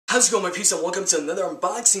How's it going, my peeps, and welcome to another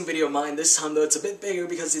unboxing video of mine. This time though it's a bit bigger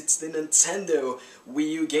because it's the Nintendo Wii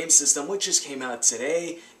U game system, which just came out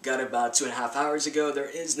today. Got it about 2.5 hours ago. There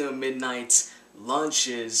is no midnight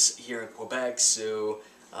launches here in Quebec, so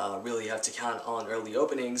really you have to count on early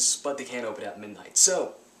openings, but they can't open at midnight.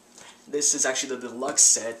 So this is actually the deluxe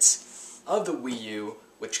set of the Wii U,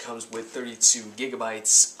 which comes with 32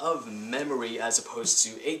 gigabytes of memory as opposed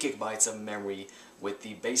to 8 gigabytes of memory with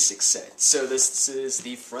the basic set. So this is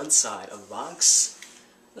the front side of the box,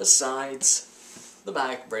 the sides, the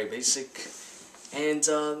back, very basic, and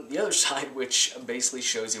the other side, which basically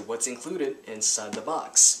shows you what's included inside the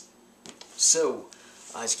box. So,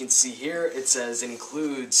 as you can see here, it says it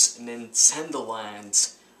includes Nintendo Land,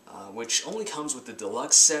 which only comes with the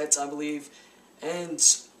deluxe set, I believe, and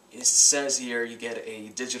it says here you get a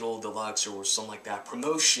digital deluxe or something like that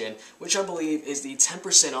promotion, which I believe is the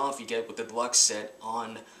 10% off you get with the deluxe set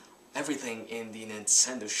on everything in the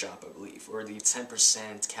Nintendo shop, I believe, or the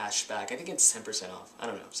 10% cash back. I think it's 10% off. I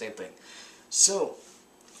don't know, same thing. So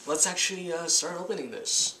let's actually start opening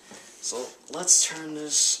this. So let's turn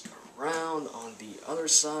this around on the other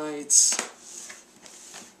sides.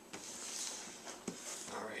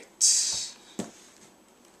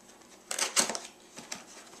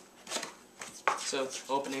 So,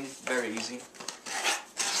 opening, very easy.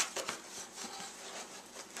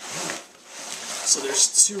 So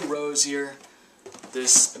there's two rows here,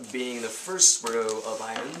 this being the first row of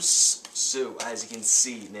items. So, as you can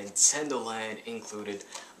see, Nintendo Land included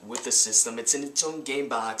with the system. It's in its own game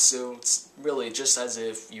box, so it's really just as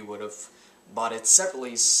if you would have bought it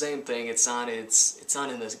separately. Same thing, it's not in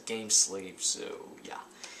the game sleeve, so yeah.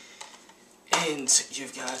 And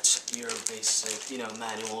you've got your basic,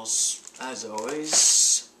 manuals, as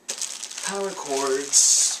always. Power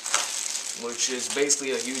cords, which is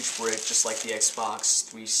basically a huge brick, just like the Xbox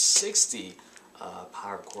 360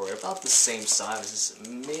 power cord. About the same size,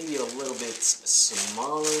 maybe a little bit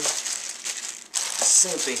smaller.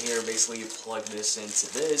 Same thing here, basically you plug this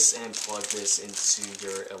into this and plug this into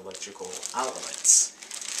your electrical outlets.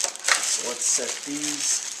 So let's set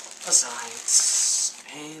these aside.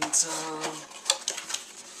 And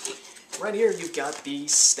right here you've got the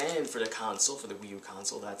stand for the console, for the Wii U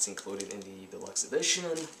console. That's included in the deluxe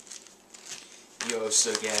edition. You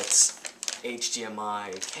also get an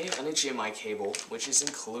HDMI cable, which is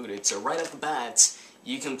included. So right off the bat,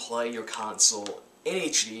 you can play your console in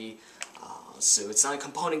HD. So it's not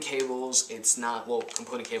component cables. It's not, well,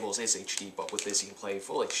 component cables is HD, but with this you can play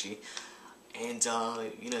full HD. And,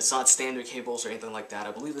 it's not standard cables or anything like that.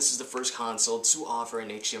 I believe this is the first console to offer an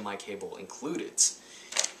HDMI cable included.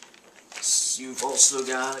 So you've also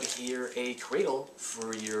got here a cradle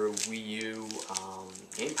for your Wii U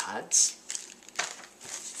gamepads.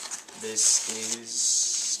 This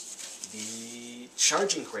is the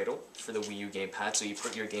charging cradle for the Wii U gamepad. So you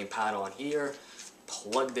put your gamepad on here,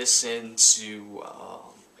 plug this into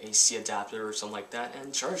AC adapter or something like that,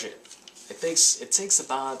 and charge it. It takes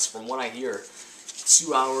about, from what I hear,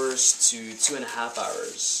 2 hours to 2.5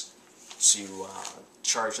 hours to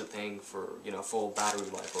charge the thing for, full battery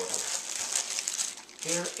life or whatever.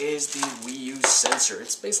 Here is the Wii U sensor.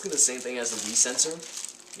 It's basically the same thing as the Wii sensor.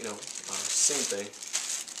 Same thing.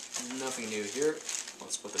 Nothing new here.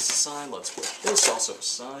 Let's put this aside. Let's put this also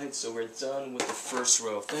aside. So we're done with the first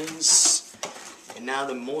row of things. And now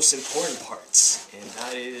the most important part, and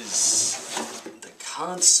that is the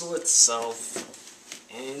console itself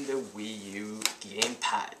and the Wii U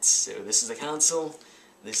gamepad. So this is the console,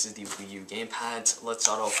 this is the Wii U gamepad. Let's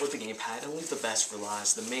start off with the gamepad and leave the best for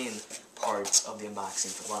last, the main parts of the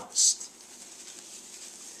unboxing for last.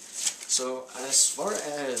 So as far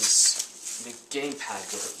as the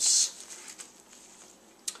gamepad goes,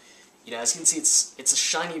 as you can see, it's a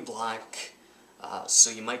shiny black. So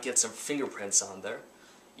you might get some fingerprints on there.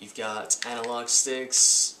 You've got analog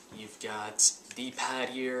sticks, you've got D-pad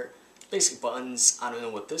here, basic buttons. I don't know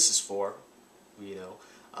what this is for,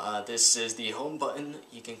 this is the home button.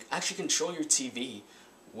 You can actually control your TV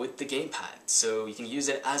with the gamepad, so you can use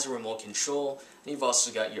it as a remote control. And you've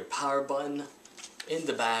also got your power button. In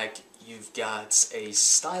the back, you've got a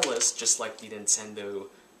stylus, just like the Nintendo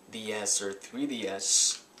DS or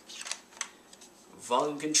 3DS.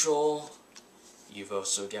 Volume control. You've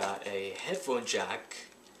also got a headphone jack,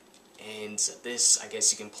 and this, I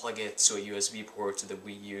guess you can plug it to a USB port to the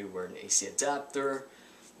Wii U or an AC adapter.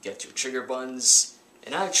 You get your trigger buttons,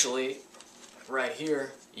 and actually, right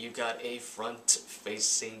here, you've got a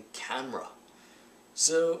front-facing camera.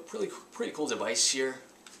 So, pretty cool device here.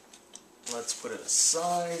 Let's put it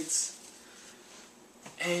aside.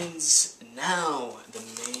 And now, the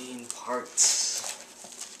main part.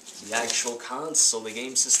 the actual console, the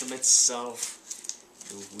game system itself,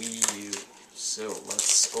 the Wii U. So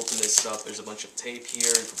let's open this up. There's a bunch of tape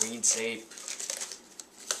here, green tape.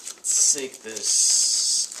 Let's take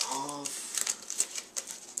this off.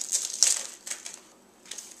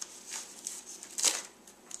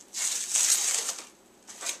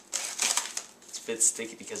 It's a bit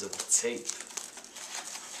sticky because of the tape.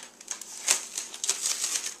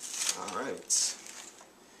 Alright.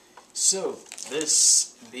 So,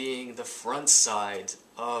 this being the front side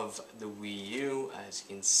of the Wii U, as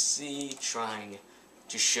you can see, trying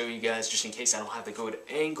to show you guys just in case I don't have the good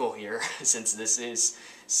angle here, since this is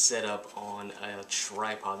set up on a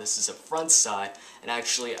tripod. This is a front side, and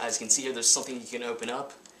actually, as you can see here, there's something you can open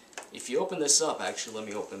up. If you open this up, actually, let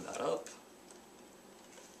me open that up.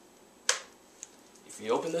 If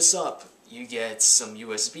you open this up, you get some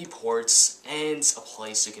USB ports and a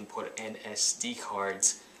place you can put an SD card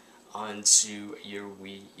onto your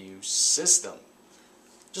Wii U system.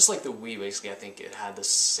 Just like the Wii, basically, I think it had the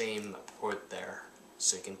same port there.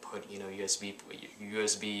 So you can put, USB,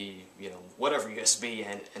 whatever USB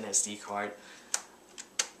and an SD card.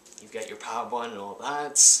 You've got your power button and all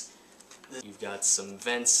that. You've got some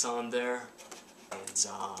vents on there. And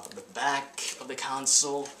the back of the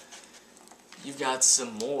console, you've got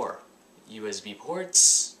some more USB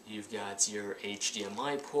ports. You've got your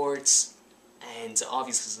HDMI ports. And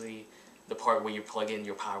obviously the part where you plug in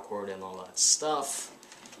your power cord and all that stuff.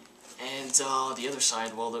 And the other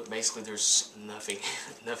side, well, basically there's nothing,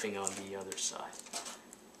 nothing on the other side.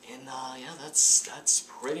 And yeah, that's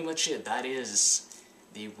pretty much it. That is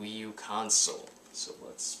the Wii U console. So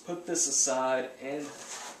let's put this aside, and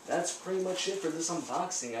that's pretty much it for this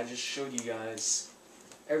unboxing. I just showed you guys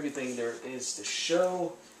everything there is to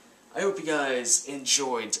show. I hope you guys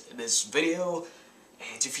enjoyed this video.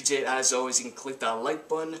 And if you did, as always, you can click that like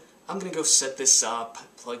button. I'm gonna go set this up,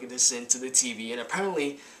 plug this into the TV, and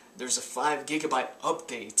apparently there's a 5 GB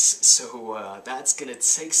update, so that's gonna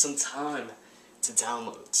take some time to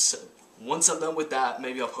download. So once I'm done with that,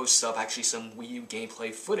 maybe I'll post up actually some Wii U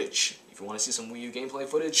gameplay footage. If you want to see some Wii U gameplay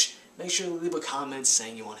footage, make sure to leave a comment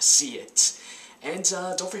saying you want to see it. And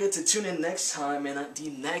don't forget to tune in next time in the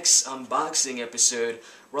next unboxing episode,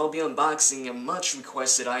 where I'll be unboxing a much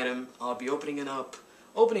requested item. I'll be opening up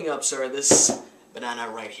this banana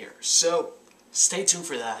right here. So stay tuned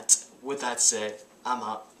for that. With that said, I'm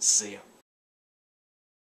out. See ya.